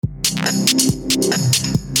Welcome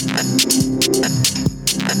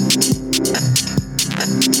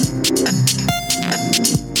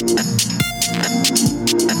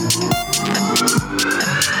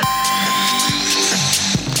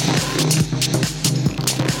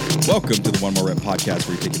to the One More Rep podcast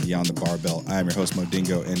where you take it beyond the barbell. I'm your host, Mo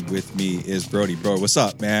Dingo, and with me is Brody. Bro, what's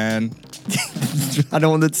up, man? I don't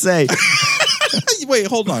know what to say. Wait,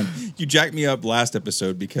 hold on. You jacked me up last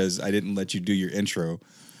episode because I didn't let you do your intro.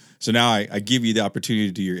 So now I give you the opportunity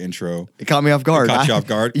to do your intro. It caught me off guard. Caught you off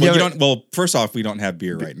guard. Well, well, first off, we don't have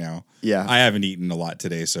beer right now. Yeah. I haven't eaten a lot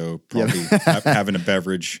today, so probably having a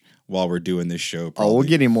beverage while we're doing this show. Probably. Oh, we'll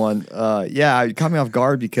get him one. It caught me off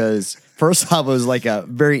guard because first off, it was like a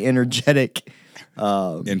very energetic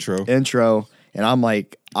intro. And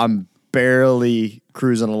I'm barely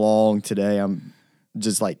cruising along today. I'm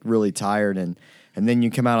just like really tired. And then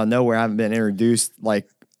you come out of nowhere. I haven't been introduced I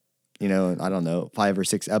don't know, 5 or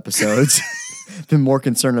 6 episodes. Been more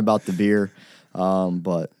concerned about the beer.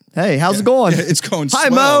 But hey, how's it going? It's going Hi,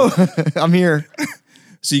 swell. Mo. I'm here.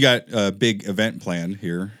 So you got a big event planned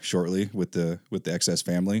here shortly with the XS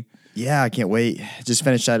family. Yeah, I can't wait. Just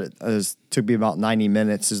finished that. It took me about 90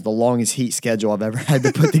 minutes. It's the longest heat schedule I've ever had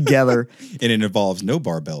to put together. And it involves no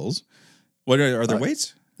barbells. What are there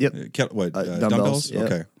weights? Yep. Dumbbells?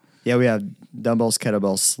 Yep. Okay. Yeah, we have dumbbells,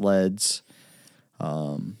 kettlebells, sleds,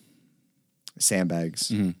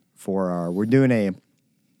 sandbags we're doing a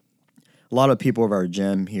lot of people of our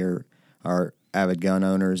gym here are avid gun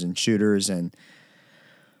owners and shooters, and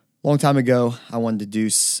a long time ago I wanted to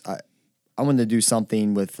do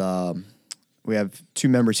something with we have 2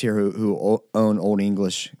 members here who own Old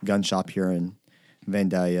English gun shop here in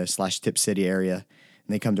Vandalia / Tip City area,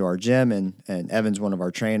 and they come to our gym, and Evan's one of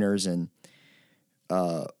our trainers, and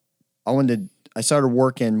I started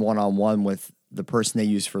working one-on-one with the person they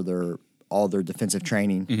use for all their defensive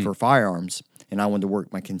training for firearms, and I wanted to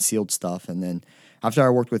work my concealed stuff. And then after I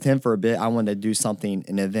worked with him for a bit, I wanted to do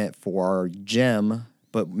an event for our gym,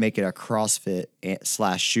 but make it a CrossFit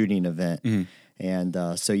 / shooting event. And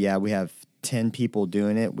we have 10 people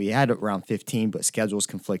doing it. We had around 15, but schedules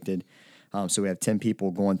conflicted. So we have 10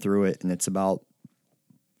 people going through it, and it's about,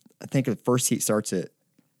 I think the first heat starts at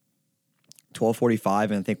 12:45,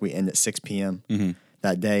 and I think we end at 6 p.m.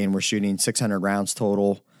 That day, and we're shooting 600 rounds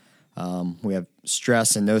total. We have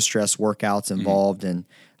stress and no stress workouts involved, and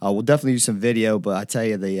we'll definitely do some video, but I tell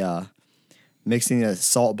you, the mixing an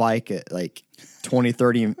assault bike at like 20,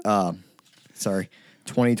 25,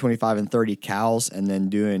 and 30 cals, and then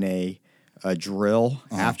doing a drill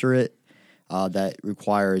after it that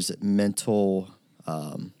requires mental,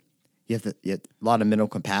 you have a lot of mental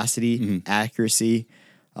capacity, accuracy,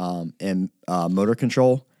 and motor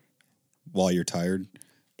control. While you're tired?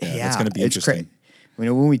 Yeah, it's going to be interesting.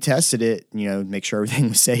 When we tested it, make sure everything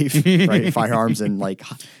was safe, right? Firearms and like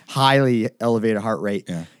highly elevated heart rate.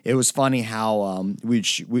 Yeah. It was funny how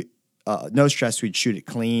no stress, we'd shoot it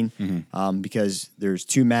clean because there's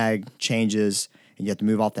 2 mag changes, and you have to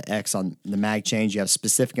move off the X on the mag change. You have a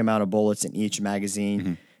specific amount of bullets in each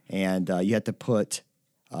magazine, and you have to put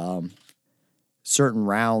certain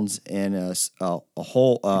rounds in a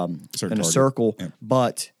hole in a circle. Yeah.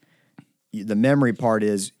 But the memory part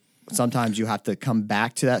is sometimes you have to come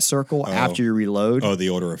back to that circle after you reload. Oh, the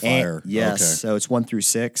order of fire. Yes. Okay. So it's 1 through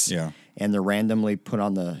 6. Yeah. And they're randomly put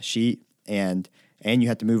on the sheet, and you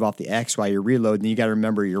have to move off the X while you're reloading. You got to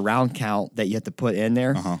remember your round count that you have to put in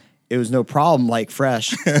there. It was no problem, like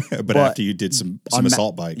fresh. but after you did some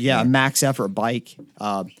assault bike. Yeah, max effort bike.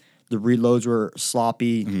 The reloads were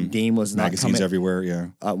sloppy. Dean was not magazines coming everywhere.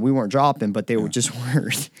 Yeah, we weren't dropping, but they were just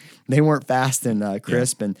weren't. They weren't fast and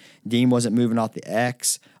crisp. And Dean wasn't moving off the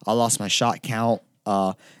X. I lost my shot count,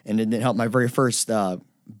 and it didn't help. My very first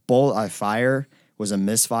bullet I fire was a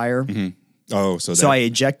misfire. So I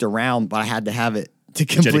eject a round, but I had to have it to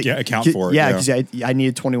complete. Account for it. Yeah, because I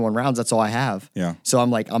needed 21 rounds. That's all I have. Yeah. So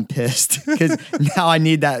I'm pissed because now I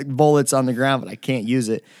need that bullets on the ground, but I can't use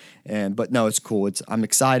it. But no, it's cool. I'm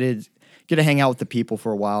excited. Get to hang out with the people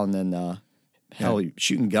for a while, and then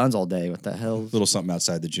shooting guns all day. What the hell? A little something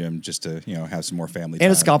outside the gym just to have some more family time.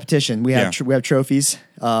 And it's competition. We have trophies.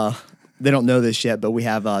 They don't know this yet, but we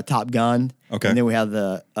have Top Gun. Okay. And then we have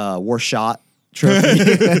the Worst Shot trophy.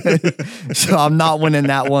 So I'm not winning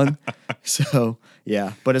that one. So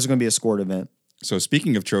yeah, but it's going to be a scored event. So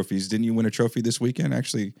speaking of trophies, didn't you win a trophy this weekend?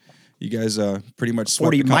 Actually, you guys pretty much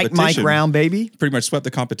swept the competition. Mike round, baby. Pretty much swept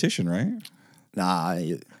the competition, right? Nah,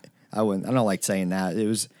 I wouldn't. I don't like saying that. It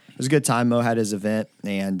was a good time. Mo had his event,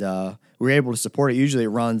 and we were able to support it. Usually, it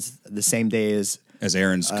runs the same day as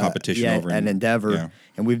Aaron's competition over at Endeavor,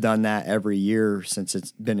 and we've done that every year since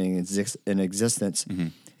it's been in existence.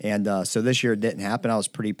 And so this year it didn't happen. I was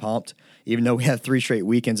pretty pumped. Even though we had 3 straight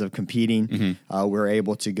weekends of competing, we were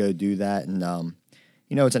able to go do that. And,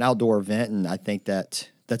 it's an outdoor event, and I think that's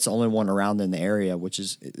the only one around in the area, which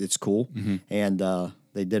is it's cool. And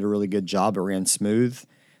they did a really good job. It ran smooth.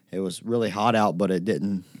 It was really hot out, but it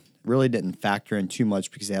didn't factor in too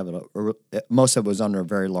much because they have most of it was under a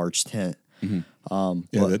very large tent.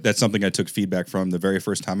 That's something I took feedback from the very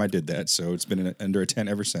first time I did that. So it's been under a tent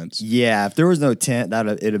ever since. Yeah, if there was no tent,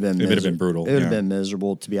 it'd have been brutal. It would have been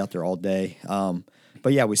miserable to be out there all day.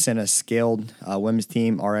 But yeah, we sent a scaled women's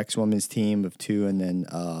team, RX women's team of 2, and then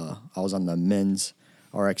I was on the men's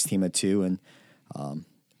RX team of 2, and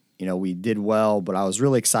we did well. But I was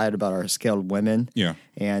really excited about our scaled women. Yeah,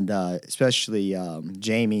 and especially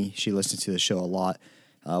Jamie. She listens to the show a lot.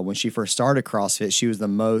 When she first started CrossFit, she was the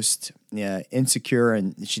most insecure,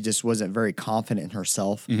 and she just wasn't very confident in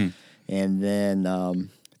herself. And then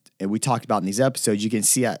and we talked about in these episodes, you can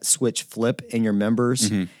see that switch flip in your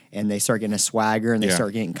members, and they start getting a swagger, and they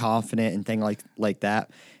start getting confident and things like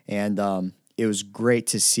that. And it was great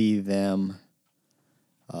to see them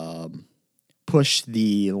push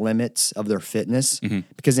the limits of their fitness,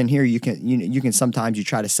 because in here you can sometimes you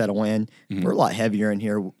try to settle in. We're a lot heavier in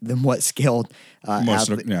here than what scaled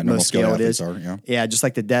most scaled is. Yeah, just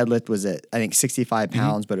like the deadlift was at I think 65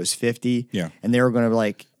 pounds, but it was 50. Yeah, and they were going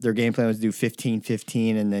to their game plan was to do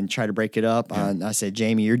 15, and then try to break it up. And I said,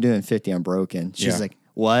 Jamie, you're doing 50 unbroken. She's like,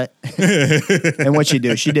 what? And what she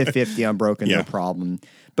do? She did 50 unbroken, no problem.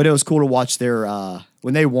 But it was cool to watch their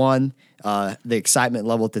when they won. The excitement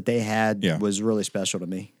level that they had was really special to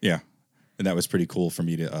me. Yeah, and that was pretty cool for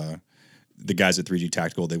me to. The guys at 3G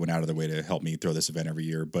Tactical, they went out of their way to help me throw this event every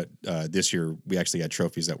year. But this year, we actually had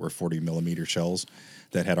trophies that were 40 millimeter shells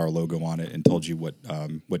that had our logo on it and told you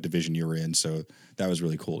what division you were in. So that was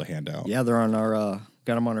really cool to hand out. Yeah, they're on our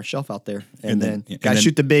got them on our shelf out there. And then got to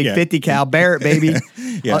shoot the big 50 cal Barrett, baby.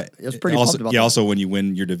 Yeah, it was pretty pumped about that. Also, when you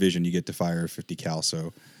win your division, you get to fire 50 cal.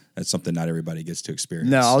 So that's something not everybody gets to experience.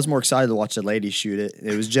 No, I was more excited to watch the ladies shoot it.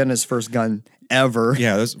 It was Jenna's first gun ever.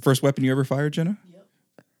 Yeah, that's the first weapon you ever fired, Jenna? Yep.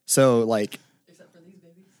 So, except for these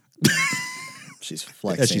babies. She's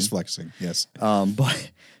flexing. Yeah, she's flexing, yes.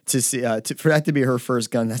 But to see for that to be her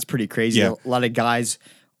first gun, that's pretty crazy. Yeah. A lot of guys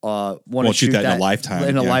want to shoot that in a lifetime.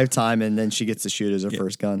 In a lifetime, and then she gets to shoot as her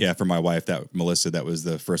first gun. Yeah, for my wife, Melissa, that was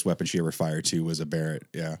the first weapon she ever fired to was a Barrett.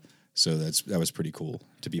 Yeah, so that was pretty cool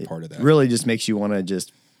to be part of that. Really, just makes you want to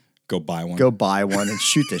just go buy one and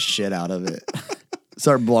shoot the shit out of it.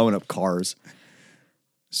 Start blowing up cars.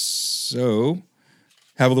 So,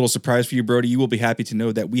 have a little surprise for you, Brody. You will be happy to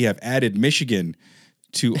know that we have added Michigan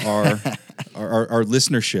to our our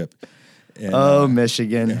listenership. And,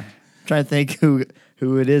 Michigan! Yeah. I'm trying to think who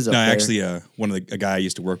it is up there. Actually, a guy I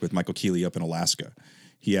used to work with, Michael Keeley, up in Alaska.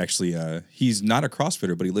 He actually he's not a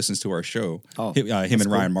CrossFitter, but he listens to our show. Oh, him and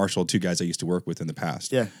cool. Ryan Marshall, 2 guys I used to work with in the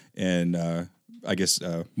past. Yeah, and I guess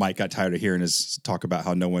Mike got tired of hearing us talk about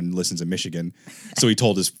how no one listens in Michigan, so he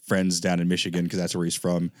told his friends down in Michigan because that's where he's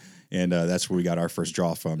from, and that's where we got our first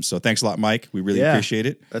draw from. So thanks a lot, Mike. We really appreciate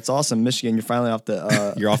it. That's awesome, Michigan. You're finally off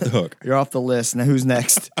the. You're off the hook. You're off the list. Now who's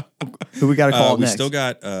next? Who we got to call next? We still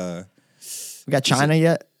got. We got China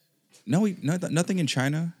yet? No, nothing in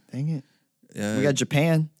China. Dang it. We got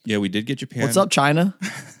Japan. Yeah, we did get Japan. What's up, China?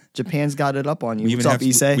 Japan's got it up on you. What's up,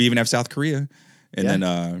 Issei? We even have South Korea, and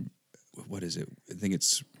then. What is it? I think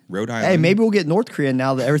it's Rhode Island. Hey, maybe we'll get North Korea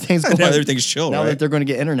now that everything's going. Now everything's chill. Now right? that they're going to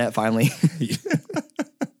get internet finally.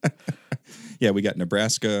 Yeah, we got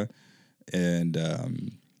Nebraska and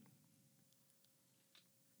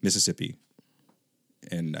Mississippi,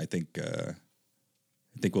 and I think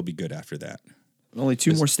we'll be good after that. Only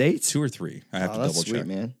 2 more states? 2 or 3. I have to double check,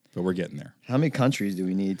 man. But we're getting there. How many countries do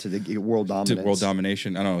we need to get world dominance? To world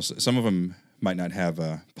domination? I don't know. Some of them might not have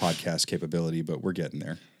a podcast capability, but we're getting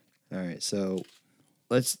there. All right, so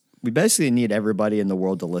we basically need everybody in the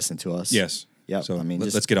world to listen to us. Yes. Yeah. So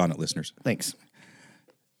let's get on it, listeners. Thanks.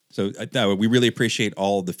 So we really appreciate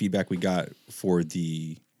all the feedback we got for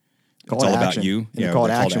the call It's All action. About You. And the call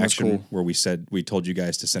to action was cool. Where we told you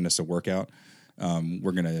guys to send us a workout.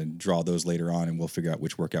 We're gonna draw those later on, and we'll figure out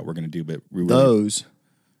which workout we're gonna do. But we really, those.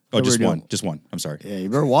 Oh, just one. Just one. I'm sorry. Yeah, you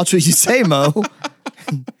better watch what you say, Mo.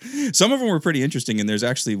 Some of them were pretty interesting, and there's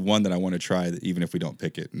actually one that I want to try, even if we don't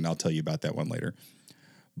pick it, and I'll tell you about that one later.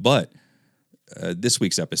 But this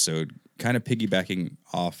week's episode, kind of piggybacking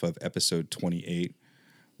off of episode 28,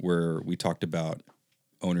 where we talked about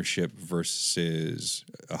ownership versus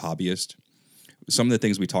a hobbyist. Some of the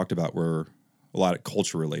things we talked about were a lot of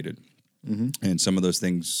culture related. Mm-hmm. And some of those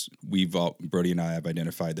things Brody and I have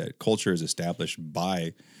identified that culture is established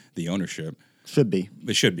by the ownership. Should be.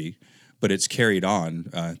 It should be. but it's carried on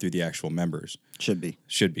through the actual members. Should be.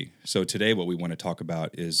 So today what we want to talk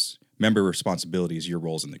about is member responsibilities, your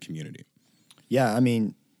roles in the community. Yeah, I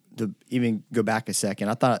mean, to even go back a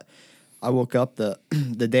second, I woke up the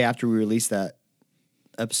day after we released that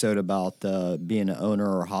episode about being an owner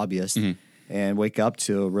or hobbyist, and wake up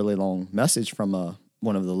to a really long message from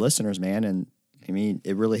one of the listeners, man. And I mean,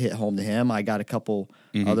 it really hit home to him. I got a couple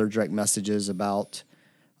other direct messages about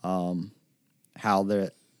how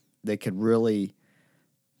they could really,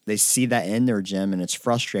 they see that in their gym, and it's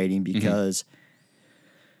frustrating because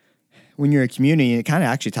when you're a community, and it kind of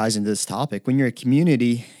actually ties into this topic, when you're a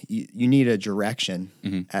community, you need a direction.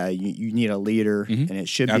 You need a leader, and it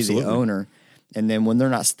should be the owner. And then when they're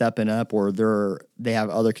not stepping up, or they have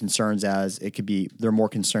other concerns, as it could be, they're more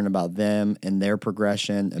concerned about them and their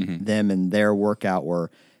progression, and them and their workout,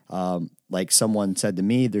 or like someone said to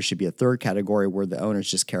me, there should be a third category where the owners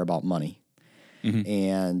just care about money.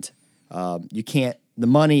 And you can't, the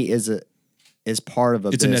money is part of a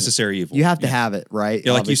It's business. a necessary evil. You have to have it, right?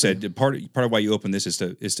 Yeah, like Obviously. you said, part of why you open this is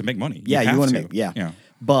to make money. You have want to make,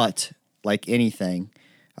 But like anything,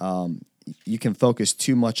 you can focus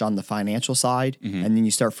too much on the financial side, and then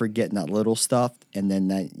you start forgetting that little stuff, and then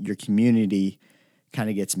that your community kind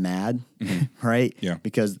of gets mad, right? Yeah.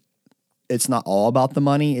 Because it's not all about the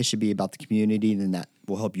money; it should be about the community, and that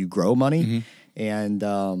will help you grow money. And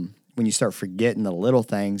when you start forgetting the little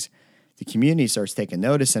things, the community starts taking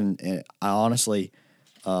notice. And I honestly,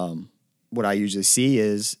 what I usually see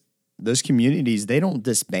is those communities, they don't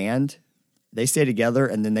disband; they stay together,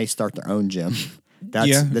 and then they start their own gym.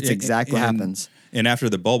 That's exactly what happens. And after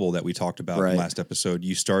the bubble that we talked about in Right. the last episode,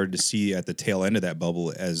 you started to see at the tail end of that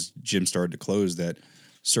bubble, as gyms started to close, that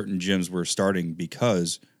certain gyms were starting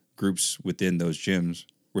because groups within those gyms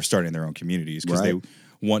were starting their own communities because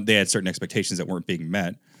they had certain expectations that weren't being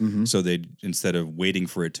met. So they, instead of waiting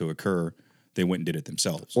for it to occur, they went and did it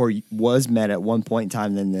themselves. Or was met at one point in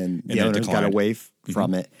time, and then the owners got away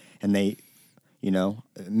from it, and they,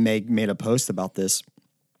 made a post about this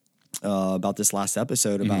last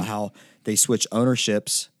episode about how they switched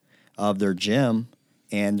ownerships of their gym,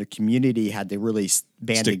 and their community had to really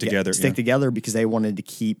stick together because they wanted to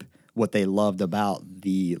keep what they loved about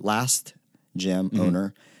the last gym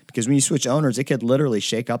owner. Because when you switch owners, it could literally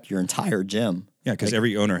shake up your entire gym. Yeah, because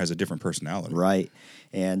every owner has a different personality. Right.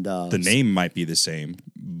 And the name might be the same,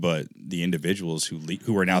 but the individuals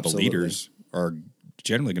who are now the leaders are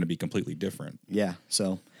generally going to be completely different. Yeah,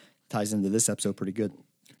 so ties into this episode pretty good.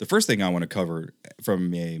 The first thing I want to cover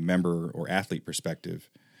from a member or athlete perspective,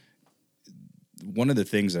 one of the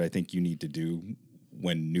things that I think you need to do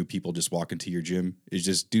when new people just walk into your gym is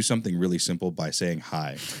just do something really simple by saying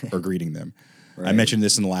hi or greeting them. Right. I mentioned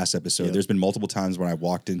this in the last episode. Yep. There's been multiple times when I've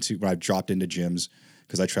dropped into gyms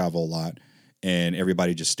because I travel a lot, and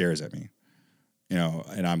everybody just stares at me.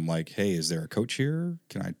 And I'm like, "Hey, is there a coach here?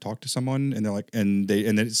 Can I talk to someone?" And they're like, and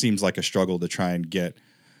then it seems like a struggle to try and get,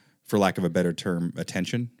 for lack of a better term,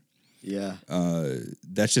 attention. Yeah.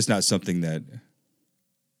 That's just not something that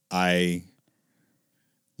I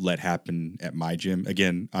let happen at my gym.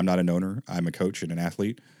 Again, I'm not an owner. I'm a coach and an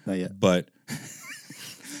athlete. Not yet. But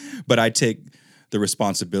I take the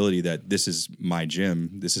responsibility that this is my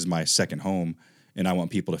gym. This is my second home, and I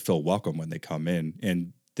want people to feel welcome when they come in.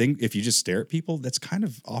 And if you just stare at people, that's kind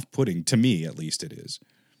of off-putting. To me, at least, it is.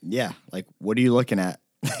 Yeah. Like, what are you looking at?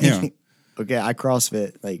 Yeah. Okay, I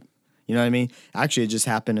CrossFit. Like, you know what I mean? Actually, it just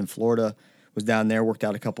happened in Florida. Was down there, worked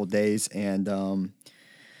out a couple of days, and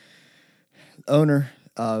owner,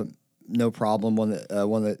 no problem.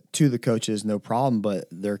 Two of the coaches, no problem. But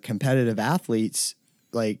their competitive athletes,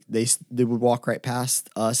 like they would walk right past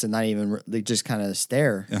us and not even, they just kind of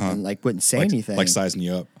stare and like wouldn't say anything, like sizing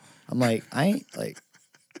you up. I'm like, I ain't like,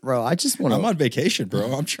 bro. I just want to. I'm on vacation,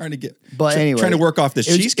 bro. I'm trying to get. But anyway, trying to work off this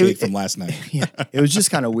cheesecake from last night. Yeah, it was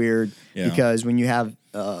just kind of weird because when you have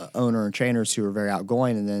owner and trainers who are very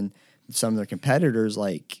outgoing, and then some of their competitors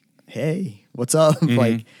like, "Hey, what's up?"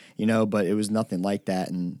 Like, but it was nothing like that.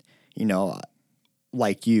 And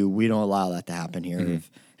like we don't allow that to happen here.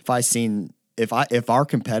 If our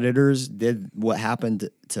competitors did what happened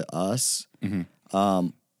to us,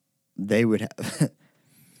 they would have.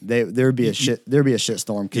 There'd be a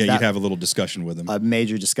shitstorm. Yeah, you'd have a little discussion with them, a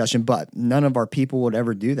major discussion. But none of our people would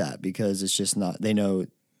ever do that because it's just not. They know.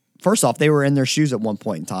 First off, they were in their shoes at one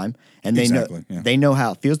point in time, and they know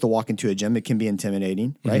how it feels to walk into a gym. It can be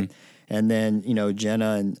intimidating, right? And then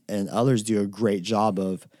Jenna and others do a great job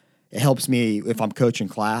of. It helps me if I'm coaching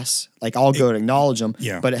class. Like I'll go to acknowledge them,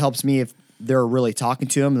 but it helps me if they're really talking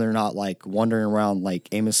to them and they're not like wandering around like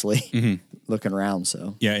aimlessly looking around.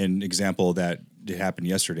 So an example that. It happened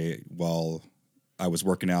yesterday while I was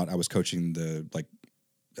working out. I was coaching the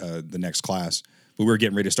next class, but we were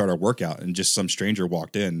getting ready to start our workout, and just some stranger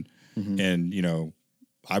walked in, and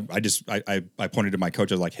I pointed to my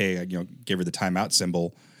coach. I was like, hey, gave her the timeout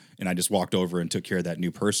symbol. And I just walked over and took care of that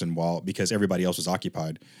new person because everybody else was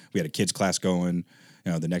occupied. We had a kids class going.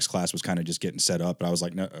 The next class was kind of just getting set up. But I was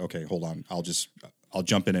like, no, okay, hold on. I'll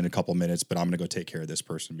jump in a couple minutes, but I'm going to go take care of this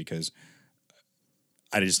person because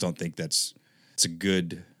I just don't think it's a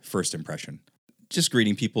good first impression. Just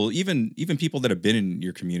greeting people, even people that have been in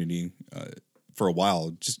your community for a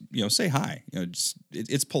while, just, say hi.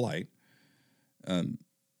 It's polite.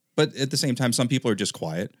 But at the same time, some people are just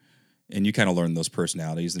quiet. And you kind of learn those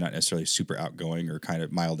personalities. They're not necessarily super outgoing or kind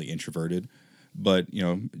of mildly introverted, but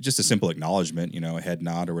just a simple acknowledgement, a head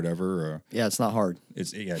nod or whatever. Or it's not hard.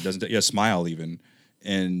 It doesn't. Smile even.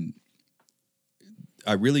 And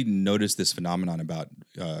I really noticed this phenomenon about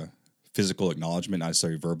physical acknowledgement, not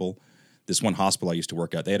necessarily verbal. This one hospital I used to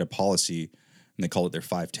work at, they had a policy, and they call it their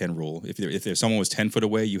 5-10 rule. If someone was 10 foot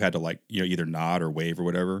away, you had to either nod or wave or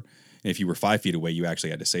whatever. And if you were 5 feet away, you actually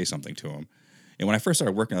had to say something to them. And when I first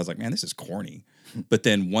started working, I was like, man, this is corny. But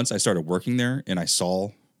then once I started working there and I saw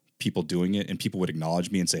people doing it and people would acknowledge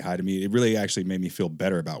me and say hi to me, it really actually made me feel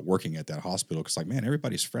better about working at that hospital because, man,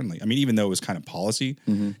 everybody's friendly. I mean, even though it was kind of policy,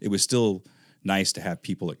 it was still nice to have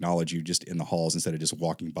people acknowledge you just in the halls instead of just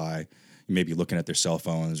walking by, maybe looking at their cell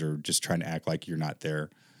phones or just trying to act like you're not there.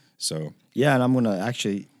 So yeah, and I'm going to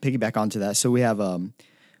actually piggyback onto that. So we have one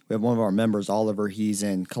of our members, Oliver. He's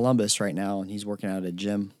in Columbus right now, and he's working out at a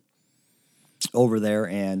gym over there,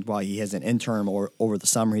 and while he has an intern over the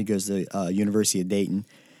summer, he goes to University of Dayton.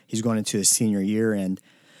 He's going into his senior year, and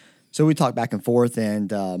so we talk back and forth.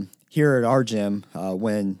 And here at our gym,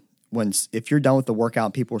 if you're done with the workout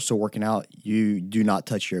and people are still working out, you do not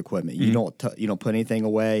touch your equipment. You don't put anything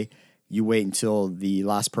away. You wait until the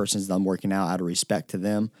last person's done working out out of respect to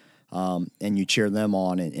them, and you cheer them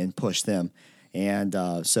on and push them. And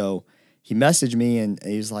so he messaged me, and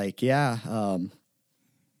he's like, yeah.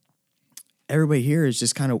 Everybody here is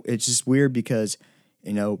just it's just weird because,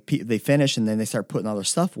 they finish and then they start putting all their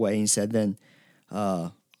stuff away. And he said, then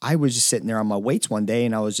I was just sitting there on my weights one day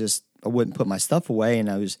and I wouldn't put my stuff away. And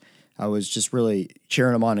I was just really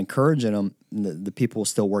cheering them on, encouraging them. The people were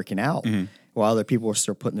still working out while other people were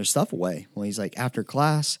still putting their stuff away. Well, he's like, after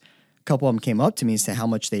class, a couple of them came up to me and said how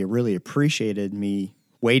much they really appreciated me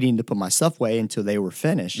waiting to put my stuff away until they were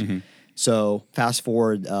finished. So fast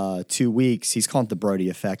forward 2 weeks, he's calling it the Brody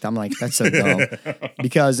effect. I'm like, that's so dumb.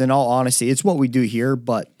 Because in all honesty, it's what we do here,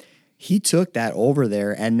 but he took that over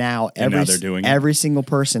there, and now every single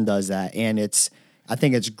person does that. And I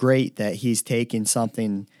think it's great that he's taken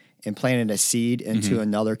something and planted a seed into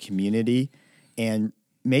another community and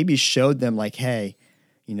maybe showed them like, hey,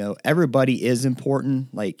 everybody is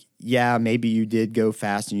important. Like, yeah, maybe you did go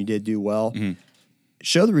fast and you did do well.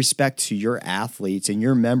 Show the respect to your athletes and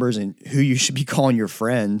your members and who you should be calling your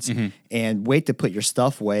friends, and wait to put your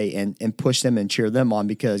stuff away and push them and cheer them on,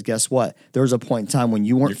 because guess what? There was a point in time when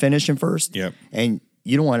you weren't finishing first, and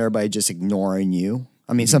you don't want everybody just ignoring you.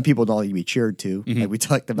 I mean, some people don't like to be cheered to. Like we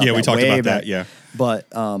talked about that. Yeah. But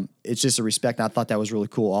it's just a respect. And I thought that was really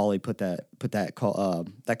cool. Ollie put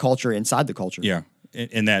that culture inside the culture. Yeah.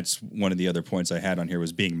 And that's one of the other points I had on here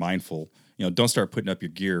was being mindful. Don't start putting up your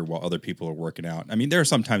gear while other people are working out. I mean, there are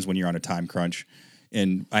some times when you're on a time crunch,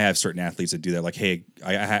 and I have certain athletes that do that. Like, hey,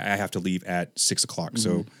 I have to leave at 6 o'clock,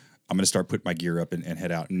 so I'm going to start putting my gear up and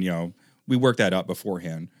head out. And we work that out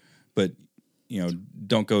beforehand, but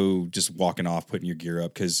don't go just walking off putting your gear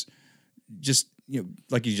up, because just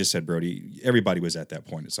like you just said, Brody, everybody was at that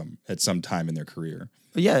point at some time in their career.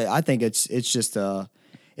 But yeah, I think it's just a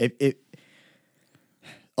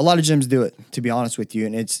lot of gyms do it, to be honest with you,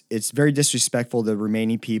 and it's very disrespectful to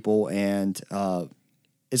remaining people, and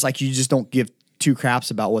it's like you just don't give two craps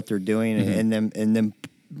about what they're doing and them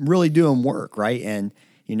really doing work, right? And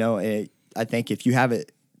I think if you have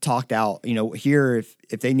it talked out, here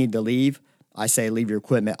if they need to leave, I say leave your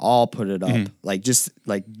equipment, I'll put it up. Like just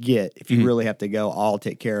like if you really have to go, I'll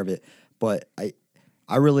take care of it. But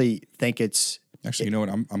I really think it's actually, you know what,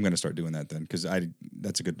 I'm going to start doing that then, because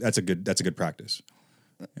that's a good practice.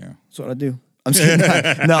 Yeah, that's what I do. I'm just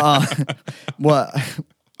kidding. No, well,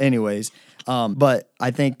 anyways, but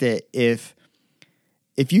I think that if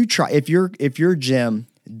your gym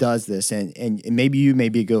does this, and maybe you may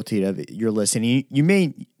be guilty of it, you're listening. You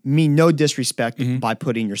may mean no disrespect by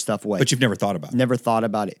putting your stuff away, but you've never thought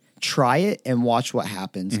about it. Try it and watch what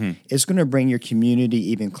happens. It's going to bring your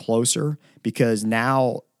community even closer, because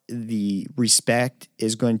now the respect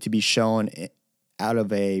is going to be shown out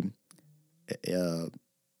of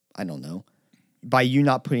I don't know, by you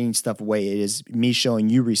not putting stuff away, it is me showing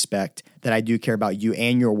you respect that I do care about you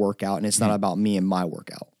and your workout, and it's not about me and my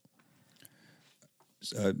workout.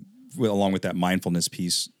 Along with that mindfulness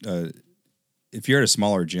piece, if you're at a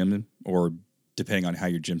smaller gym, or depending on how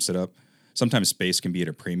your gym's set up, sometimes space can be at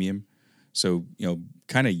a premium. So,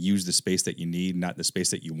 kind of use the space that you need, not the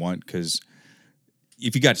space that you want. Because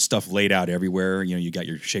if you got stuff laid out everywhere, you got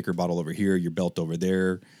your shaker bottle over here, your belt over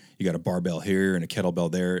there, you got a barbell here and a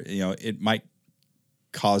kettlebell there, it might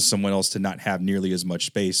cause someone else to not have nearly as much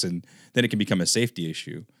space, and then it can become a safety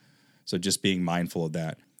issue. So just being mindful of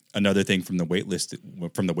that. Another thing from the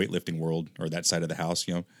weightlifting world, or that side of the house,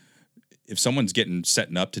 if someone's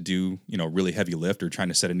setting up to do, really heavy lift or trying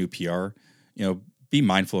to set a new PR, be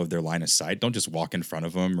mindful of their line of sight. Don't just walk in front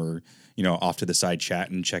of them, or, off to the side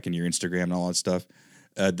chatting, checking your Instagram and all that stuff.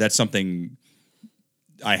 That's something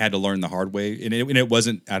I had to learn the hard way. And it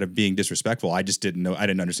wasn't out of being disrespectful. I just didn't know. I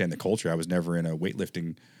didn't understand the culture. I was never in a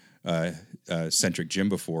weightlifting centric gym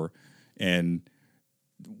before. And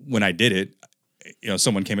when I did it,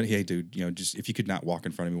 someone came in, hey, dude, just if you could not walk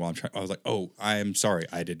in front of me while I'm trying. I was like, oh, I am sorry.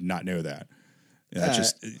 I did not know that. That's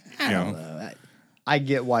just, I don't know. I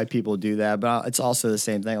get why people do that, but it's also the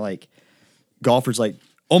same thing. Like, golfers, like,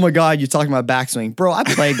 oh my God, you're talking about backswing. Bro, I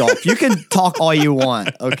play golf. You can talk all you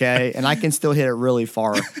want, okay? And I can still hit it really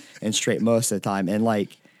far and straight most of the time. And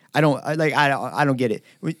I don't get it.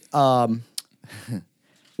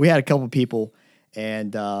 We had a couple people,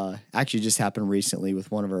 and actually just happened recently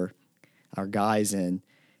with one of our guys, and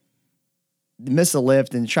missed a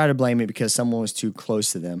lift and tried to blame me because someone was too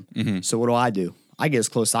close to them. Mm-hmm. So what do? I get as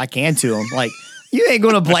close as I can to them. Like, you ain't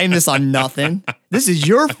going to blame this on nothing. This is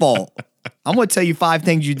your fault. I'm going to tell you 5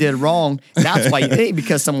 things you did wrong. That's why it ain't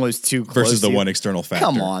because someone was too close versus the to you. one external factor.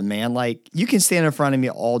 Come on, man. Like, you can stand in front of me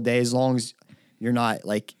all day as long as you're not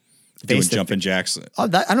like doing jumping jacks. I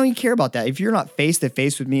don't even care about that. If you're not face to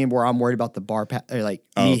face with me and where I'm worried about the bar,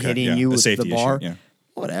 hitting you with the bar,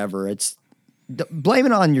 whatever. It's blame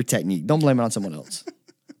it on your technique. Don't blame it on someone else.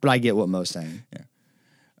 But I get what Mo's saying. Yeah.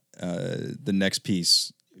 The next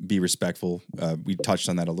piece, be respectful. We touched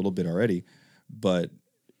on that a little bit already,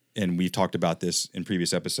 and we've talked about this in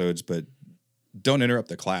previous episodes, but don't interrupt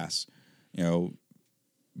the class. Be quiet.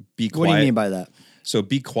 What do you mean by that? So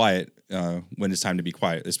be quiet when it's time to be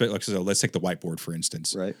quiet. Especially, so let's take the whiteboard, for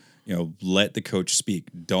instance. Right. Let the coach speak.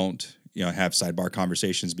 Don't, have sidebar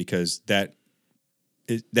conversations, because that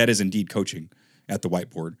is indeed coaching at the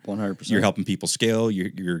whiteboard. 100%. You're helping people scale.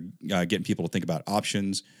 You're getting people to think about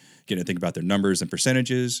options, getting to think about their numbers and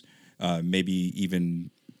percentages, maybe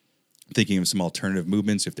even thinking of some alternative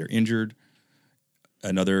movements if they're injured.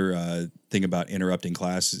 Another thing about interrupting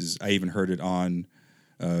class is I even heard it on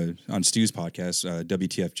Stu's podcast,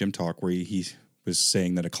 WTF Gym Talk, where he was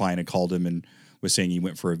saying that a client had called him and was saying he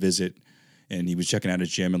went for a visit and he was checking out his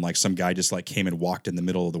gym, and some guy just came and walked in the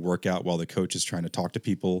middle of the workout while the coach is trying to talk to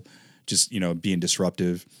people, just, being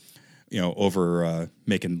disruptive, over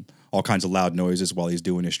making all kinds of loud noises while he's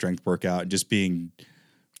doing his strength workout, and just being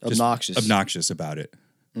obnoxious about it.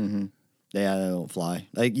 Mm-hmm. Yeah, they don't fly.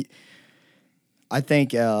 I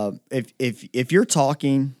think if you're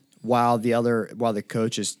talking while the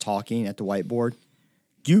coach is talking at the whiteboard,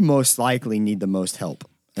 you most likely need the most help,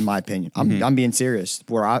 in my opinion. I'm being serious.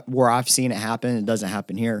 Where I've seen it happen, it doesn't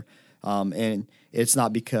happen here, and it's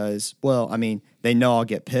not because they know I'll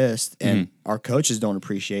get pissed, and our coaches don't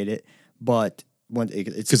appreciate it, but when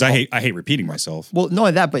it's because I hate repeating myself. Well, not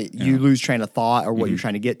only that, but you lose train of thought or what you're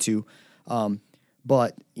trying to get to.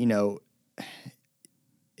 But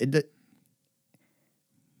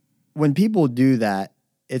when people do that,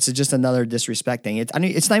 it's just another disrespect thing. It's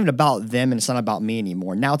not even about them, and it's not about me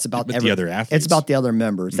anymore. Now it's about the other athletes. It's about the other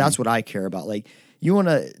members. That's what I care about. Like, you want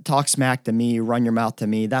to talk smack to me, run your mouth to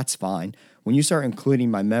me, that's fine. When you start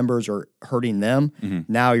including my members or hurting them,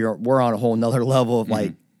 now we're on a whole nother level of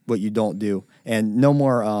what you don't do. And no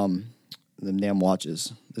more the damn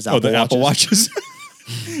watches. Apple Watches.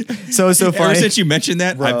 So it's so funny. Ever since you mentioned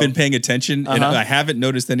that, I've been paying attention, and I haven't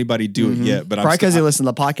noticed anybody do it yet. But probably because they listen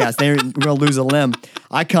to the podcast, they're going to lose a limb.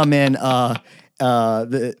 I come in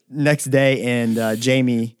the next day, and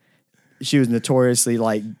Jamie, she was notoriously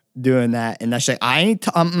doing that, and she's like, I ain't.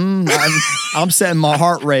 I'm setting my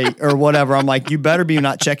heart rate or whatever. I'm like, you better be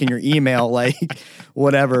not checking your email,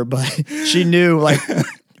 whatever. But she knew,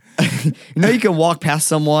 you can walk past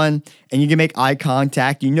someone and you can make eye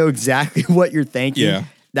contact. You know exactly what you're thinking. Yeah.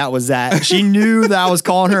 That was that. She knew that I was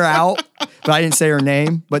calling her out, but I didn't say her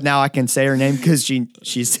name. But now I can say her name because she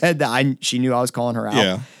said that she knew I was calling her out.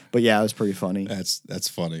 Yeah. But yeah, it was pretty funny. That's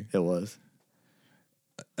funny. It was.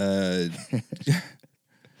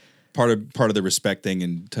 part of the respect thing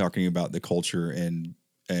and talking about the culture and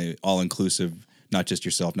all inclusive, not just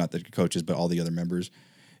yourself, not the coaches, but all the other members,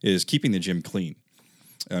 is keeping the gym clean.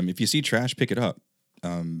 If you see trash, pick it up.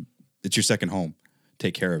 It's your second home.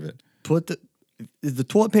 Take care of it. Put the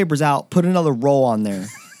toilet paper's out. Put another roll on there.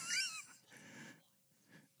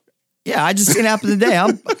 Yeah, I just seen it happen today.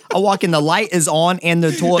 I walk in, the light is on, and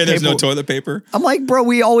the toilet And there's paper. no toilet paper. I'm like, bro,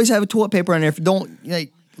 we always have a toilet paper in there. If you don't,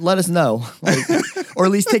 let us know, or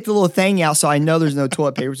at least take the little thing out so I know there's no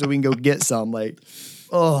toilet paper so we can go get some.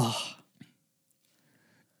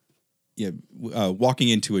 Yeah, walking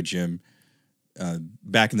into a gym.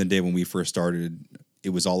 Back in the day when we first started, it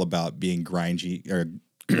was all about being grindy, or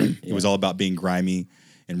it was all about being grimy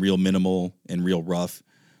and real minimal and real rough.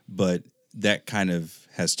 But that kind of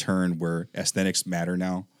has turned where aesthetics matter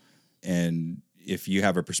now. And if you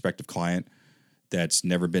have a prospective client that's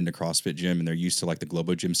never been to CrossFit gym and they're used to like the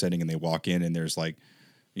Globo gym setting, and they walk in and there's like,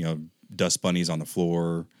 dust bunnies on the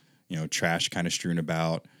floor, trash kind of strewn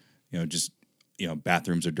about, just,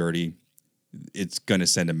 bathrooms are dirty. It's going to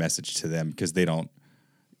send a message to them because they're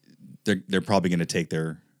probably going to take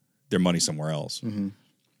their money somewhere else. Mm-hmm.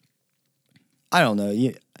 I don't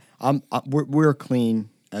know. We're clean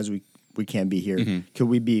as we can be here. Mm-hmm. Could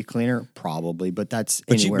we be cleaner? Probably, but that's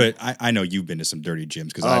anywhere. But I know you've been to some dirty gyms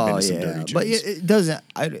because I've been to some dirty gyms. But it doesn't.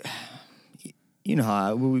 You know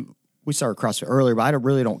how we started CrossFit earlier, but I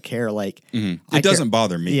really don't care. It doesn't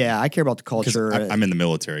bother me. Yeah, I care about the culture. I'm in the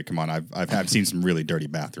military. Come on, I've seen some really dirty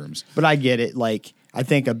bathrooms. But I get it. I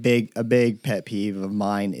think a big pet peeve of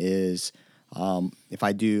mine is if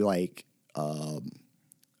I do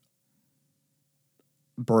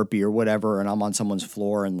burpee or whatever, and I'm on someone's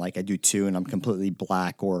floor and I do two and I'm completely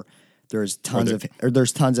black, or there's tons of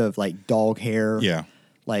dog hair. Yeah.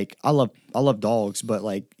 I love dogs, but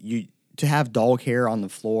to have dog hair on the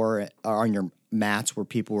floor or on your mats where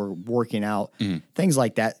people are working out, things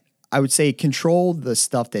like that, I would say control the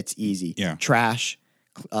stuff that's easy. Yeah. Trash,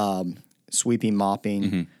 sweeping,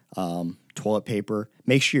 mopping, toilet paper.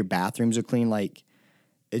 Make sure your bathrooms are clean.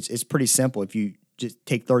 It's pretty simple. If you just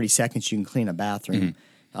take 30 seconds, you can clean a bathroom.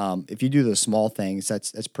 If you do the small things,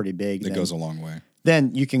 that's pretty big. That goes a long way.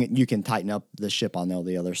 Then you can tighten up the ship on all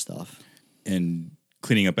the other stuff. And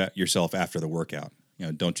cleaning up yourself after the workout.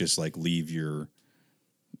 Don't just leave your,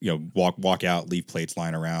 walk out, leave plates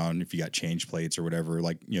lying around. If you got change plates or whatever,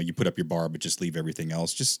 you put up your bar, but just leave everything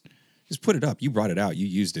else. Just put it up. You brought it out. You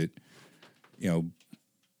used it.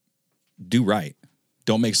 Do right.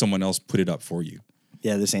 Don't make someone else put it up for you.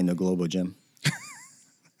 Yeah, this ain't no Globo gym.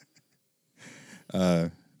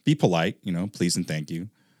 Be polite, please and thank you.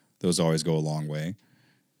 Those always go a long way.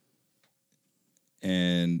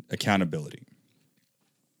 And accountability.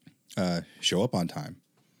 Show up on time.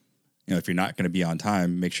 If you're not going to be on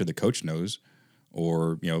time, make sure the coach knows,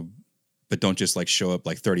 or, but don't just show up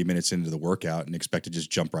 30 minutes into the workout and expect to just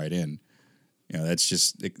jump right in. That's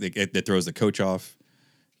just, it throws the coach off.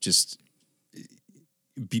 Just,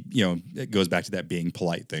 it goes back to that being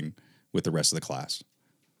polite thing with the rest of the class.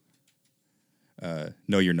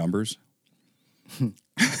 Know your numbers.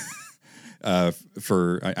 I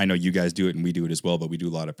know you guys do it and we do it as well, but we do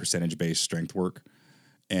a lot of percentage-based strength work.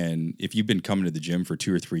 And if you've been coming to the gym for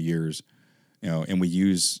 2 or 3 years, and we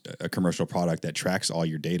use a commercial product that tracks all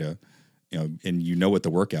your data, and what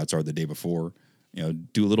the workouts are the day before,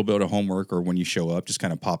 do a little bit of homework, or when you show up, just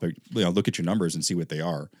kind of pop it, look at your numbers and see what they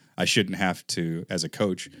are. I shouldn't have to, as a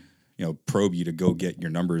coach, probe you to go get your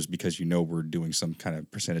numbers because we're doing some kind of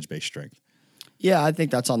percentage-based strength. Yeah, I think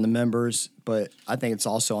that's on the members, but I think it's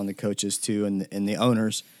also on the coaches too, and the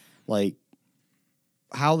owners. I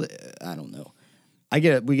don't know. I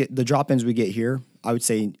get it. We get the drop-ins we get here. I would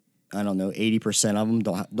say, I don't know, 80% of them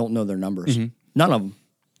don't know their numbers. Mm-hmm. None of them.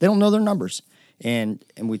 They don't know their numbers. And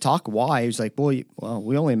we talk why. He's like, we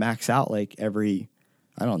only max out every,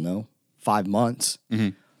 I don't know, 5 months. Mm-hmm.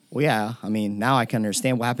 Well, yeah. I mean, now I can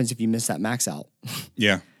understand what happens if you miss that max out.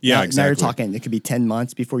 Yeah. Yeah, exactly. Now you're talking, it could be 10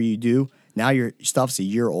 months before you do. Now your stuff's a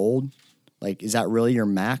year old. Is that really your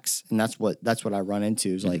max? And that's what I run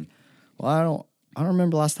into. Is I don't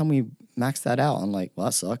remember last time we maxed that out. I'm like, well,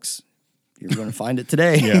 that sucks. You're going to find it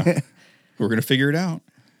today. Yeah. We're going to figure it out.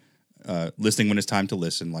 Listening when it's time to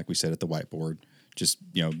listen, like we said at the whiteboard. Just,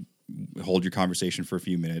 hold your conversation for a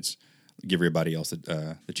few minutes. Give everybody else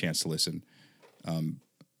the chance to listen.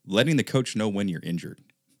 Letting the coach know when you're injured.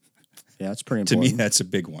 Yeah, that's pretty important. To me, that's a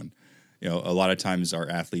big one. A lot of times our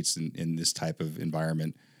athletes in this type of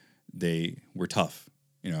environment, we're tough.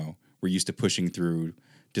 We're used to pushing through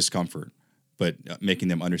discomfort, but making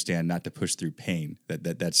them understand not to push through pain.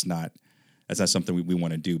 That's not something we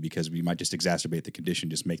want to do, because we might just exacerbate the condition,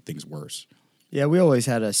 just make things worse. Yeah, we always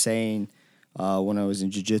had a saying when I was in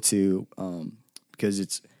jiu-jitsu,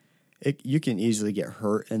 because you can easily get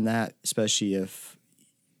hurt in that, especially if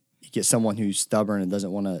you get someone who's stubborn and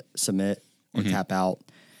doesn't want to submit or tap out.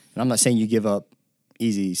 And I'm not saying you give up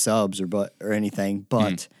easy subs or anything,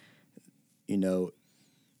 but you know,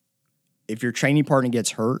 if your training partner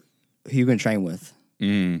gets hurt, who you going to train with?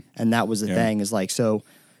 And that was the thing, is like, so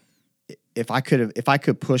if I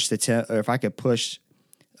could push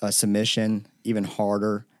a submission even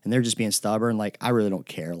harder and they're just being stubborn, like, I really don't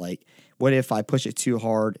care. Like, what if I push it too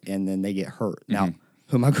hard and then they get hurt? Now,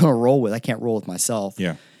 who am I going to roll with? I can't roll with myself.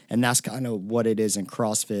 Yeah. And that's kind of what it is in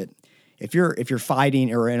CrossFit. If you're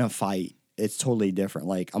fighting or in a fight, it's totally different.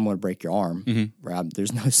 Like, I'm going to break your arm, Rob.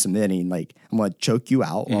 There's no submitting. Like, I'm going to choke you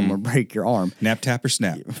out or I'm going to break your arm. Nap, tap, or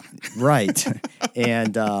snap. Right.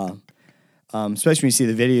 And especially when you see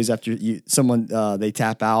the videos after someone they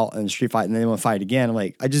tap out in a street fight and they want to fight again. I'm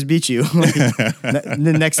like, I just beat you.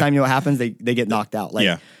 The next time, you know what happens? They get knocked out.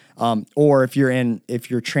 Like, or if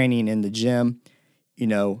you're training in the gym, you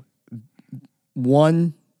know,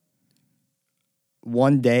 one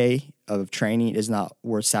day of training is not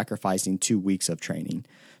worth sacrificing 2 weeks of training.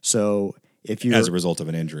 So if you're, as a result of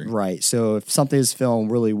an injury, right? So if something is feeling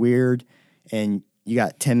really weird and you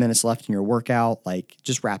got 10 minutes left in your workout, like,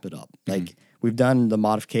 just wrap it up. Like, we've done the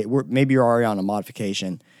modification. Maybe you're already on a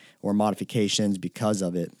modification or modifications because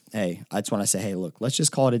of it. Hey, I just want to say, hey, look, let's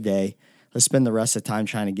just call it a day. Let's spend the rest of the time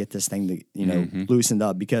trying to get this thing to, loosened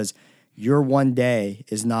up, because your one day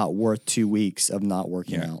is not worth 2 weeks of not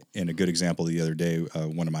working out. And a good example the other day,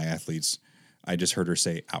 one of my athletes, I just heard her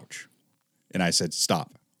say, ouch. And I said,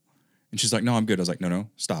 stop. And she's like, no, I'm good. I was like, no,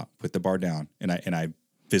 stop. Put the bar down. And I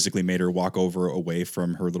physically made her walk away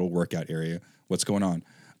from her little workout area. What's going on?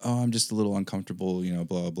 Oh, I'm just a little uncomfortable,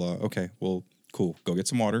 blah, blah. Okay, well, cool. Go get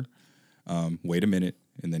some water. Wait a minute,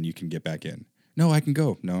 and then you can get back in. No, I can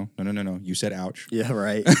go. No. You said ouch. Yeah,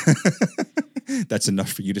 right. That's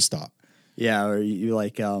enough for you to stop. Yeah, or you're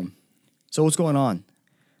like, so what's going on?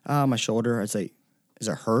 My shoulder. I say, is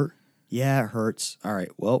it hurt? Yeah, it hurts. All right,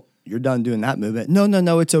 well, you're done doing that movement.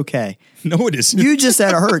 No, it's okay. No, it isn't. You just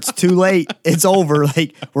said it hurts. Too late. It's over.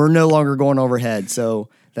 Like, we're no longer going overhead. So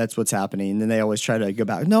that's what's happening. And then they always try to go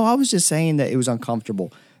back. No, I was just saying that it was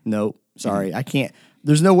uncomfortable. No, sorry. I can't.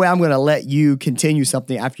 There's no way I'm going to let you continue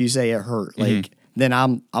something after you say it hurt. Like, then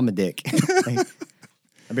I'm a dick. Like,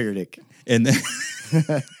 a bigger dick. And then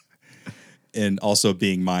and also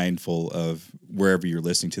being mindful of wherever you're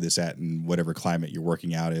listening to this at and whatever climate you're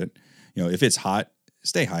working out at. If it's hot,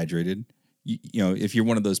 stay hydrated. If you're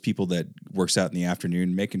one of those people that works out in the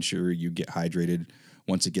afternoon, making sure you get hydrated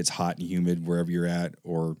once it gets hot and humid wherever you're at,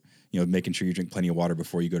 or, making sure you drink plenty of water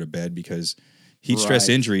before you go to bed, because heat stress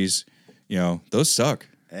injuries, those suck.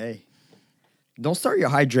 Hey, don't start your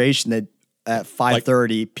hydration at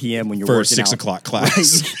 5:30 p.m. when you're for working a 6 o'clock class.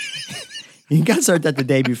 Right? You got to start that the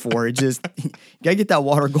day before. You got to get that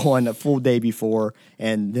water going a full day before,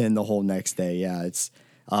 and then the whole next day. Yeah,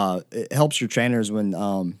 it helps your trainers when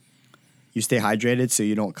you stay hydrated so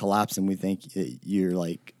you don't collapse and we think you're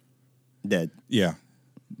like dead. Yeah,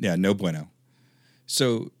 no bueno.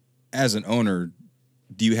 So as an owner,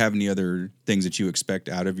 do you have any other things that you expect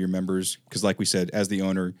out of your members? Because like we said, as the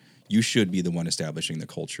owner, you should be the one establishing the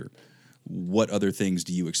culture. What other things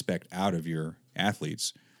do you expect out of your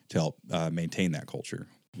athletes to help maintain that culture?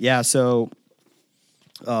 Yeah, so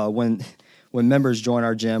when members join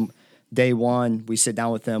our gym, day one, we sit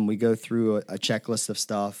down with them. We go through a checklist of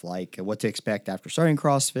stuff like what to expect after starting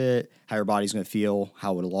CrossFit, how your body's going to feel,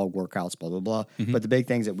 how would log workouts, blah, blah, blah. But the big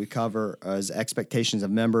things that we cover is expectations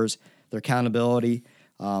of members, their accountability,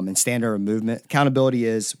 and standard of movement. Accountability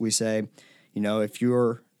is, we say, if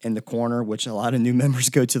you're in the corner, which a lot of new members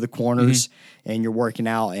go to the corners, and you're working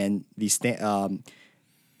out and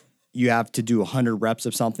you have to do 100 reps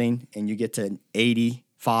of something and you get to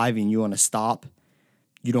 85 and you want to stop,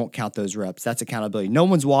 you don't count those reps. That's accountability. No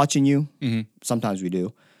one's watching you. Sometimes we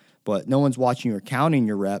do, but no one's watching you or counting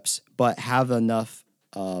your reps, but have enough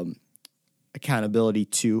accountability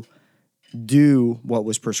to do what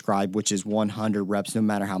was prescribed, which is 100 reps, no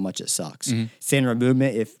matter how much it sucks. Standard of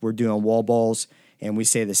movement, if we're doing wall balls and we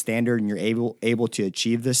say the standard and you're able to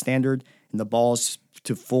achieve the standard and the ball's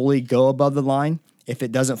to fully go above the line, if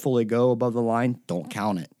it doesn't fully go above the line, don't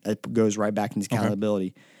count it. It goes right back into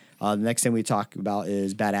accountability. The next thing we talk about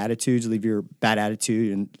is bad attitudes. Leave your bad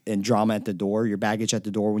attitude and drama at the door, your baggage at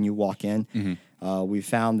the door when you walk in. We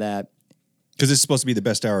found that... Because it's supposed to be the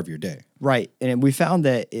best hour of your day. Right. And we found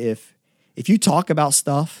that if you talk about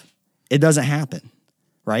stuff, it doesn't happen,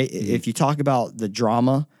 right? If you talk about the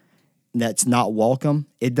drama, that's not welcome,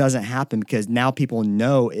 it doesn't happen because now people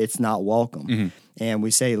know it's not welcome. Mm-hmm. And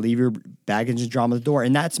we say, leave your baggage and drama at the door.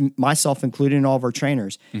 And that's myself included in all of our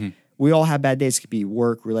trainers. Mm-hmm. We all have bad days. It could be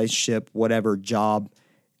work, relationship, whatever, job.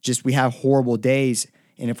 Just we have horrible days.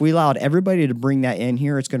 And if we allowed everybody to bring that in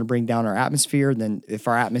here, it's going to bring down our atmosphere. Then if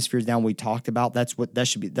our atmosphere is down, we talked about,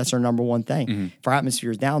 that's our number one thing. Mm-hmm. If our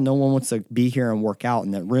atmosphere is down, no one wants to be here and work out,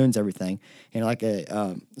 and that ruins everything. And like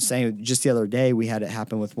saying just the other day, we had it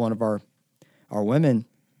happen with one of our women.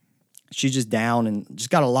 She's just down and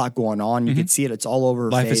just got a lot going on. You can see it. It's all over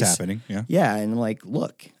her Life face. is happening. Yeah. Yeah. And I'm like,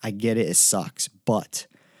 look, I get it. It sucks, but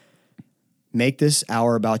make this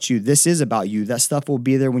hour about you. This is about you. That stuff will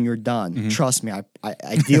be there when you're done. Trust me.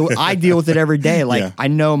 I deal with it every day. Like I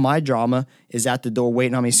know my drama is at the door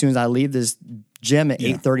waiting on me as soon as I leave this gym at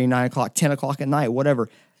 8:30, 9 o'clock, 10 o'clock at night, whatever.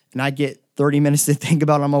 And I get 30 minutes to think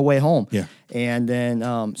about it on my way home. Yeah. And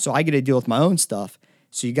then, so I get to deal with my own stuff.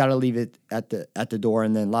 So you got to leave it at the door.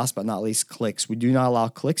 And then last but not least, clicks. We do not allow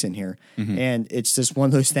clicks in here. And it's just one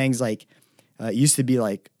of those things like, it used to be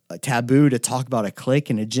like a taboo to talk about a click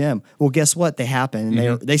in a gym. Well, guess what? They happen.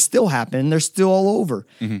 And they still happen. And they're still all over.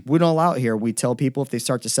 We don't allow it here. We tell people if they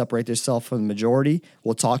start to separate themselves from the majority,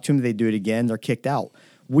 we'll talk to them. They do it again. They're kicked out.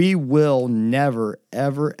 We will never,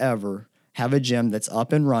 ever, ever have a gym that's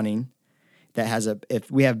up and running that has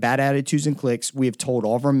if we have bad attitudes and clicks, we have told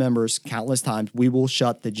all of our members countless times, we will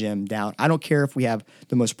shut the gym down. I don't care if we have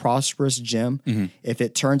the most prosperous gym. If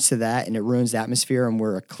it turns to that and it ruins the atmosphere and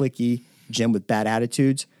we're a cliquey gym with bad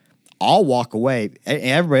attitudes, I'll walk away and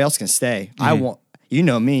everybody else can stay. I won't, you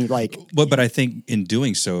know me, like. But I think in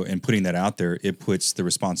doing so and putting that out there, it puts the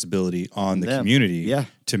responsibility on the community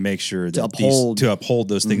to make sure that to uphold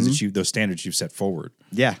those things that those standards you've set forward.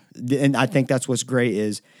 Yeah. And I think that's what's great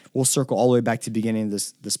is we'll circle all the way back to the beginning of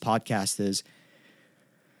this podcast is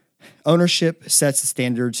ownership sets the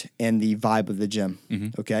standards and the vibe of the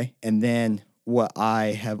gym. Okay. And then what I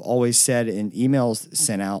have always said in emails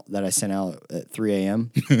that I sent out at 3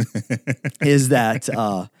 a.m. is that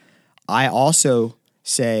I also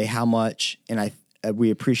say how much and we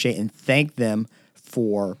appreciate and thank them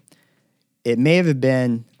for it may have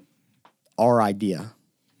been our idea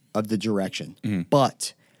of the direction,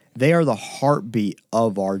 but they are the heartbeat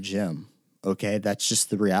of our gym. Okay. That's just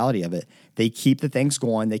the reality of it. They keep the things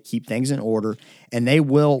going. They keep things in order and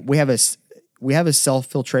we have a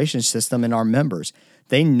self-filtration system in our members.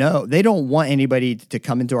 They know they don't want anybody to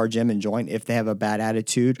come into our gym and join if they have a bad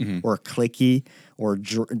attitude or cliquey or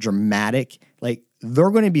dramatic. Like they're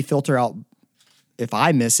going to be filtered out. If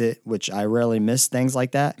I miss it, which I rarely miss things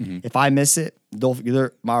like that. If I miss it,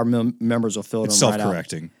 our members will filter them right out.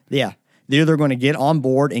 Self-correcting. Yeah. They're either going to get on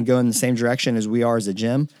board and go in the same direction as we are as a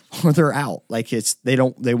gym, or they're out. Like they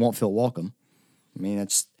won't feel welcome. I mean,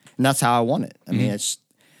 that's how I want it. I mean,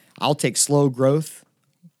 I'll take slow growth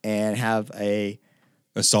and have a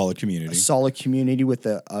solid community. With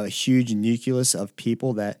a huge nucleus of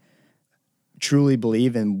people that truly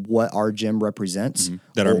believe in what our gym represents.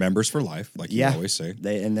 That are members for life, like you always say.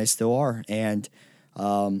 They still are. And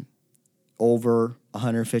over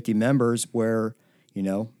 150 members where,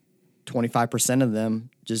 25% of them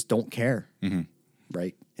just don't care.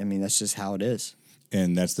 Right? I mean, that's just how it is.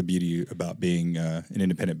 And that's the beauty about being an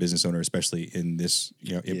independent business owner, especially in this,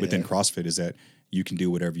 within CrossFit, is that you can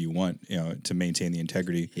do whatever you want, to maintain the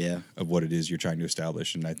integrity of what it is you're trying to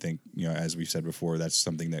establish. And I think, as we've said before, that's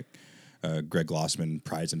something that Greg Glossman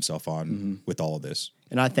prides himself on with all of this.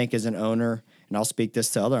 And I think as an owner, and I'll speak this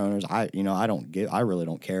to other owners, I really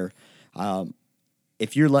don't care.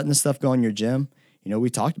 If you're letting this stuff go in your gym, we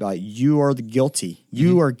talked about it, you are the guilty.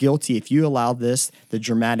 You are guilty if you allow the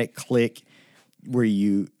dramatic click where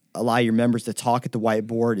you allow your members to talk at the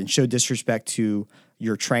whiteboard and show disrespect to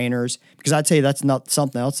your trainers. Because I'd say that's not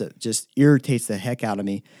something else that just irritates the heck out of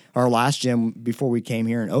me. Our last gym, before we came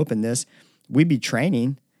here and opened this, we'd be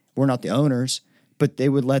training. We're not the owners, but they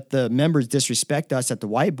would let the members disrespect us at the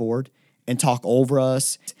whiteboard and talk over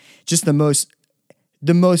us. Just the most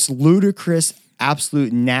ludicrous,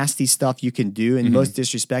 absolute nasty stuff you can do and most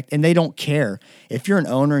disrespect. And they don't care. If you're an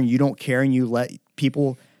owner and you don't care and you let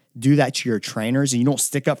people do that to your trainers and you don't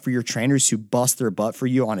stick up for your trainers who bust their butt for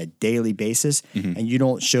you on a daily basis and you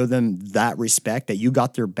don't show them that respect that you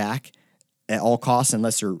got their back at all costs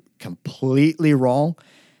unless they're completely wrong,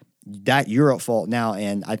 that you're at fault now.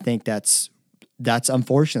 And I think that's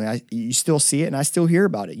unfortunately, you still see it and I still hear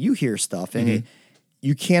about it. You hear stuff and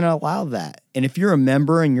you can't allow that. And if you're a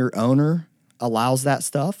member and your owner allows that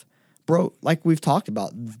stuff, bro, like we've talked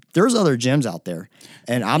about, there's other gyms out there.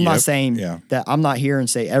 And I'm not saying that I'm not here and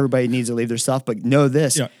say everybody needs to leave their stuff, but know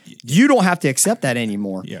this, you don't have to accept that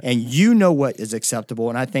anymore. Yeah. And you know what is acceptable.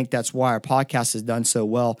 And I think that's why our podcast has done so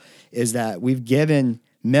well, is that we've given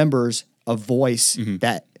members a voice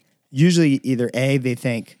that usually either A, they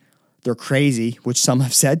think they're crazy, which some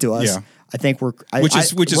have said to us. Yeah. I think which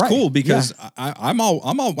is cool because I'm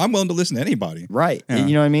willing to listen to anybody. Right. Yeah.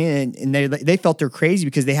 You know what I mean? And they felt they're crazy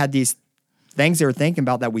because they had these things they were thinking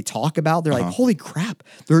about that we talk about. They're like, holy crap.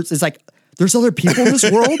 There's other people in this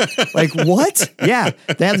world? Like, what? Yeah.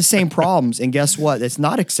 They have the same problems. And guess what? It's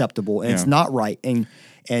not acceptable and it's not right. And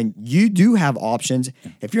you do have options.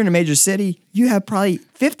 If you're in a major city, you have probably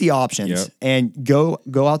 50 options. Yep. And go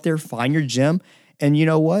out there, find your gym. And you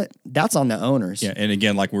know what? That's on the owners. Yeah. And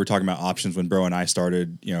again, like we were talking about options when Bro and I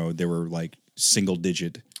started, there were like single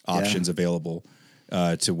digit options available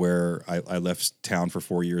to where I left town for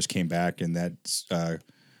 4 years, came back, and that's I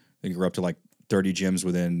think we're up to like 30 gyms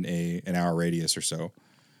within an hour radius or so.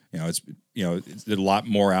 It's a lot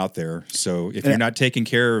more out there. So if you're not taking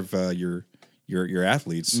care of your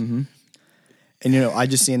athletes, and I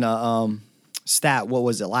just seen a stat. What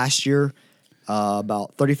was it last year?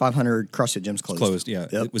 About 3,500 CrossFit gyms closed. Yeah.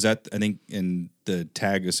 Yep. Was that, I think, in the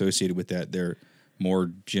tag associated with that, there are more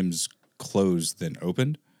gyms closed than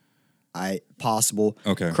opened? Possible.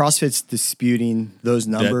 Okay. CrossFit's disputing those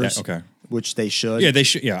numbers, which they should. Yeah, they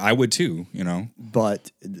should. Yeah, I would too,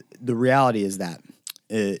 But the reality is that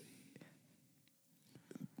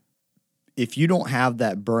if you don't have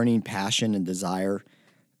that burning passion and desire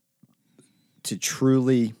to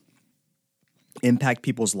truly impact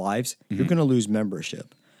people's lives, you're going to lose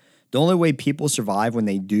membership. The only way people survive when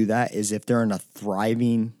they do that is if they're in a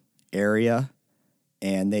thriving area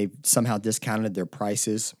and they've somehow discounted their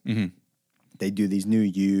prices. They do these new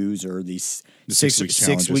U's or these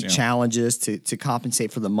six-week challenges to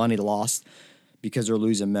compensate for the money lost because they're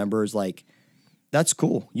losing members. Like, that's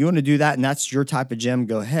cool. You want to do that and that's your type of gym,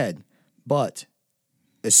 go ahead. But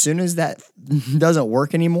as soon as that doesn't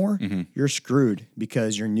work anymore, you're screwed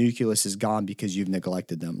because your nucleus is gone because you've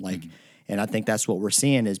neglected them. Like, and I think that's what we're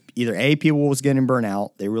seeing is either people was getting burnt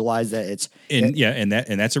out. They realize that it's and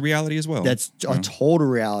that's a reality as well. That's a total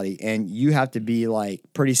reality, and you have to be like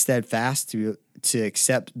pretty steadfast to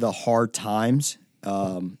accept the hard times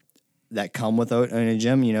that come with owning a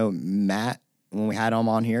gym. Matt, when we had him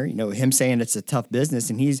on here, him saying it's a tough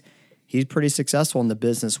business, and he's pretty successful in the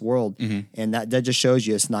business world. And that just shows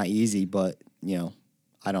you it's not easy, but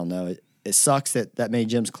I don't know. It sucks that many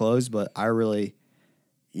gyms close, but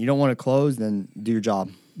you don't want to close, then do your job.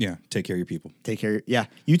 Yeah. Take care of your people.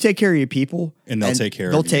 You take care of your people and they'll take care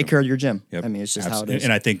of your gym. Yep. I mean, it's just Absolutely. how it is.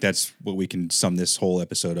 And I think that's what we can sum this whole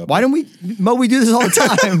episode up. Why don't we do this all the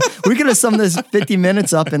time? We could have summed this 50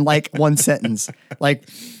 minutes up in like one sentence. Like,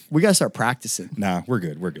 we got to start practicing. Nah, we're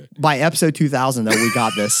good. By episode 2000 though, we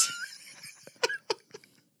got this.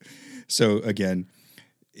 So again,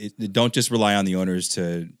 don't just rely on the owners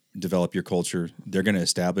to develop your culture. They're going to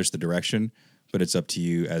establish the direction, but it's up to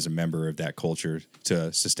you as a member of that culture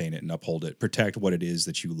to sustain it and uphold it. Protect what it is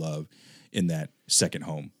that you love in that second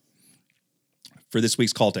home. For this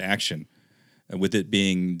week's call to action, with it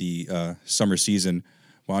being the summer season,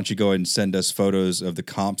 why don't you go ahead and send us photos of the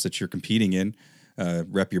comps that you're competing in?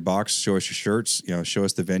 Rep your box, show us your shirts, show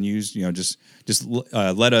us the venues, just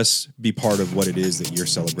let us be part of what it is that you're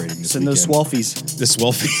celebrating this Send weekend. those swelfies. The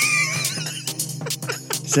swelfies.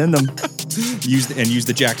 Send them. Use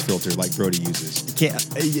the jack filter like Brody uses.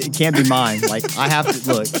 It can't be mine. Like, I have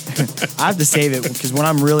to look. I have to save it because when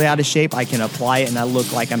I'm really out of shape, I can apply it and I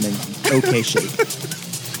look like I'm in okay shape.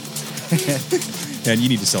 And you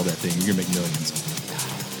need to sell that thing. You're gonna make millions.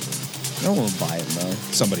 No one will buy it, Mo.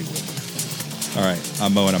 Somebody will. All right,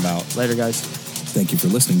 I'm Mo and I'm out. Later, guys. Thank you for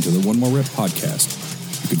listening to the One More Rep podcast.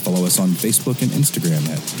 You can follow us on Facebook and Instagram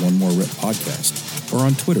at One More Rep Podcast, or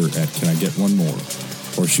on Twitter at Can I Get One More,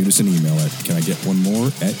 or shoot us an email at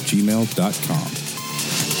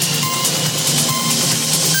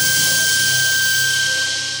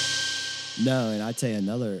canigetonmore@gmail.com. No, and I tell you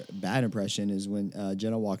another bad impression is when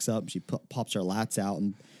Jenna walks up, she pops her lats out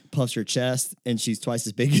and puffs her chest, and she's twice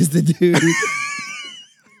as big as the dude.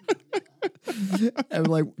 I'm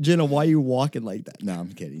like, Jenna, why are you walking like that? No,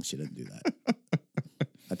 I'm kidding. She doesn't do that.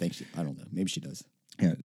 I don't know. Maybe she does.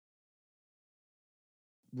 Yeah.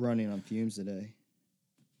 Running on fumes today.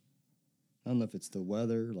 I don't know if it's the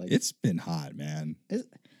weather. Like, it's been hot, man.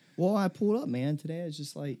 Well, I pulled up, man. Today it's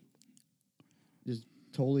just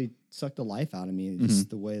totally sucked the life out of me. Just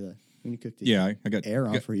the way when you cook the I got air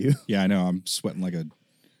on for you. Yeah, I know. I'm sweating like a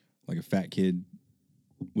fat kid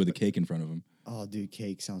with a cake in front of him. Oh, dude,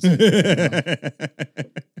 cake sounds so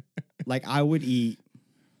good. Like, I would eat.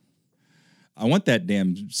 I want that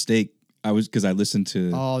damn steak. Because I listened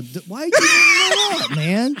to. Oh, why you that up,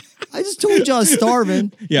 man? I just told you I was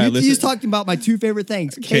starving. Yeah, you was talking about my two favorite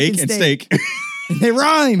things: cake and steak. And they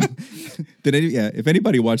rhyme. If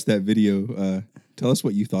anybody watched that video, tell us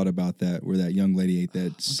what you thought about that. Where that young lady ate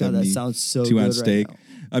that 72-ounce steak.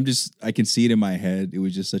 Right, I can see it in my head. It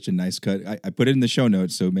was just such a nice cut. I put it in the show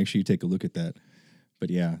notes, so make sure you take a look at that.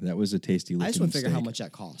 But yeah, that was a tasty looking I just want to figure steak. how much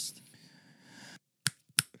that cost.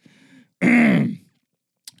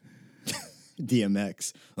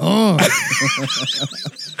 DMX. Oh.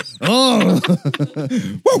 Oh.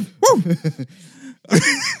 Woo, woo.